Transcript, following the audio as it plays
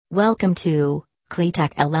Welcome to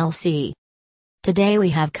Cleatech LLC. Today we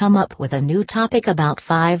have come up with a new topic about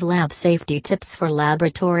 5 lab safety tips for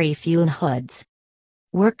laboratory fume hoods.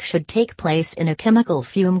 Work should take place in a chemical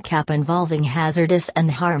fume cap involving hazardous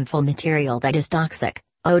and harmful material that is toxic,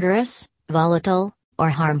 odorous, volatile, or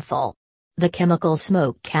harmful. The chemical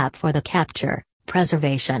smoke cap for the capture,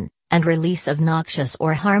 preservation, and release of noxious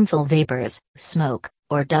or harmful vapors, smoke,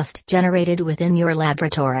 or dust generated within your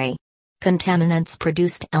laboratory. Contaminants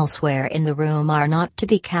produced elsewhere in the room are not to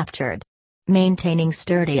be captured. Maintaining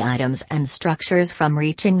sturdy items and structures from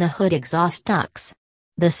reaching the hood exhaust ducts.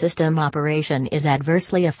 The system operation is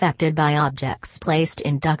adversely affected by objects placed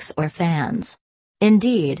in ducts or fans.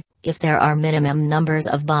 Indeed, if there are minimum numbers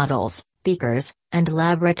of bottles, beakers, and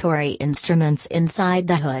laboratory instruments inside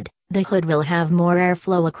the hood will have more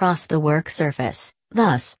airflow across the work surface.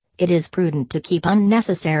 Thus, it is prudent to keep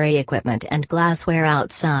unnecessary equipment and glassware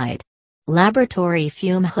outside. Laboratory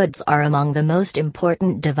fume hoods are among the most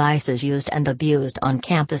important devices used and abused on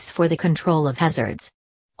campus for the control of hazards.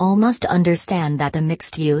 All must understand that the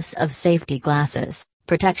mixed use of safety glasses,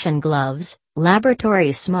 protection gloves,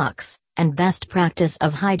 laboratory smocks, and best practice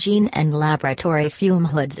of hygiene and laboratory fume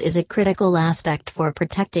hoods is a critical aspect for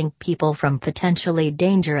protecting people from potentially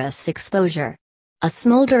dangerous exposure. A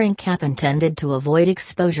smoldering cap intended to avoid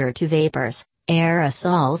exposure to vapors,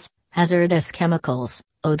 aerosols, hazardous chemicals,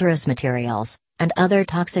 odorous materials, and other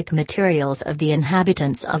toxic materials of the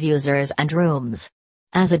inhabitants of users and rooms.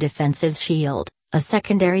 As a defensive shield, a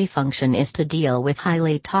secondary function is to deal with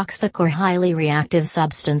highly toxic or highly reactive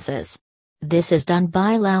substances. This is done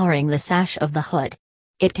by lowering the sash of the hood.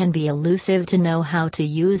 It can be elusive to know how to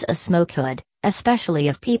use a smoke hood, especially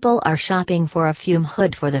if people are shopping for a fume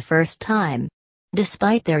hood for the first time.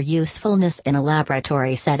 Despite their usefulness in a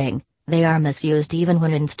laboratory setting, they are misused even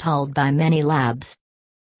when installed by many labs.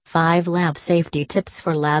 5 lab safety tips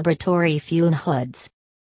for laboratory fume hoods.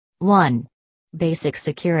 1. Basic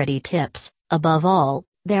security tips. Above all,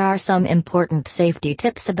 there are some important safety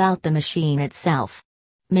tips about the machine itself.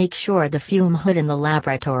 Make sure the fume hood in the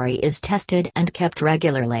laboratory is tested and kept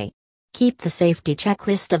regularly. Keep the safety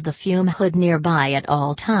checklist of the fume hood nearby at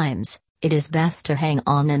all times. It is best to hang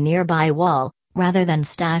on a nearby wall, rather than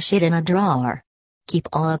stash it in a drawer. Keep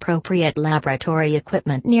all appropriate laboratory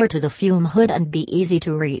equipment near to the fume hood and be easy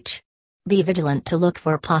to reach. Be vigilant to look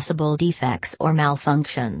for possible defects or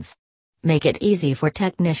malfunctions. Make it easy for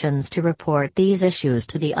technicians to report these issues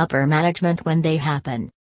to the upper management when they happen.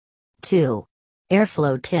 2.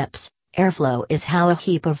 Airflow tips. Airflow is how a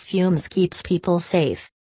heap of fumes keeps people safe.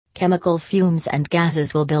 Chemical fumes and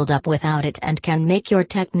gases will build up without it and can make your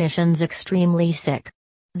technicians extremely sick.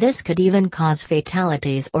 This could even cause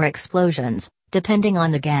fatalities or explosions, depending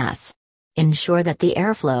on the gas. Ensure that the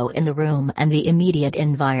airflow in the room and the immediate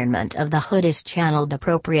environment of the hood is channeled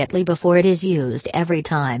appropriately before it is used every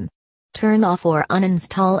time. Turn off or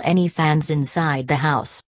uninstall any fans inside the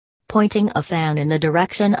house. Pointing a fan in the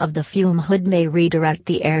direction of the fume hood may redirect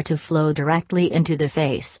the air to flow directly into the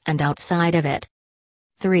face and outside of it.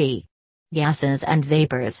 3. Gases and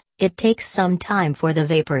vapors. It takes some time for the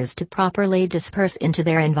vapors to properly disperse into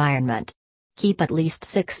their environment. Keep at least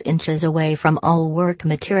 6 inches away from all work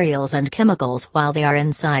materials and chemicals while they are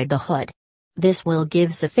inside the hood. This will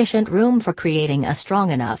give sufficient room for creating a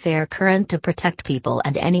strong enough air current to protect people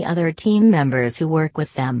and any other team members who work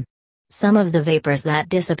with them. Some of the vapors that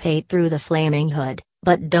dissipate through the flaming hood,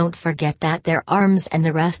 but don't forget that their arms and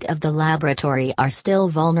the rest of the laboratory are still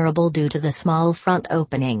vulnerable due to the small front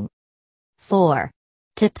opening. 4.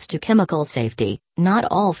 Tips to chemical safety. Not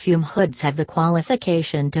all fume hoods have the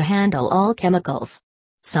qualification to handle all chemicals.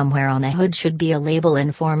 Somewhere on the hood should be a label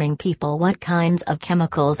informing people what kinds of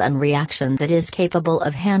chemicals and reactions it is capable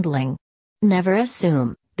of handling. Never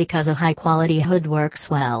assume, because a high-quality hood works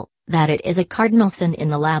well, that it is a cardinal sin in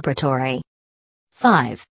the laboratory.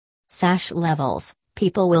 5. Sash levels.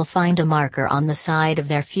 People will find a marker on the side of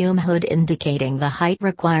their fume hood indicating the height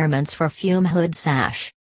requirements for fume hood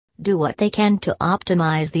sash. Do what they can to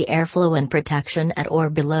optimize the airflow and protection at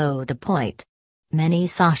or below the point. Many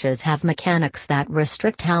sashes have mechanics that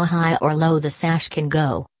restrict how high or low the sash can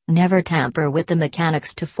go. Never tamper with the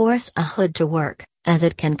mechanics to force a hood to work, as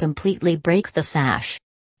it can completely break the sash.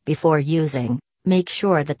 Before using, make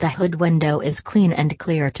sure that the hood window is clean and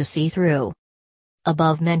clear to see through.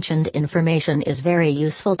 Above-mentioned information is very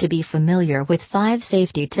useful to be familiar with 5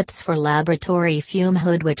 safety tips for laboratory fume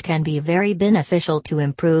hood which can be very beneficial to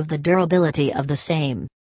improve the durability of the same.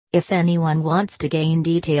 If anyone wants to gain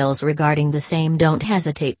details regarding the same, don't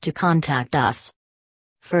hesitate to contact us.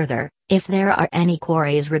 Further, if there are any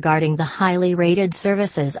queries regarding the highly rated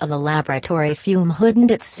services of the laboratory fume hood and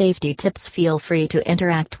its safety tips, feel free to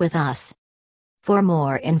interact with us. For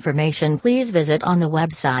more information, please visit on the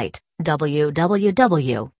website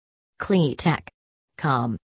www.cleatech.com.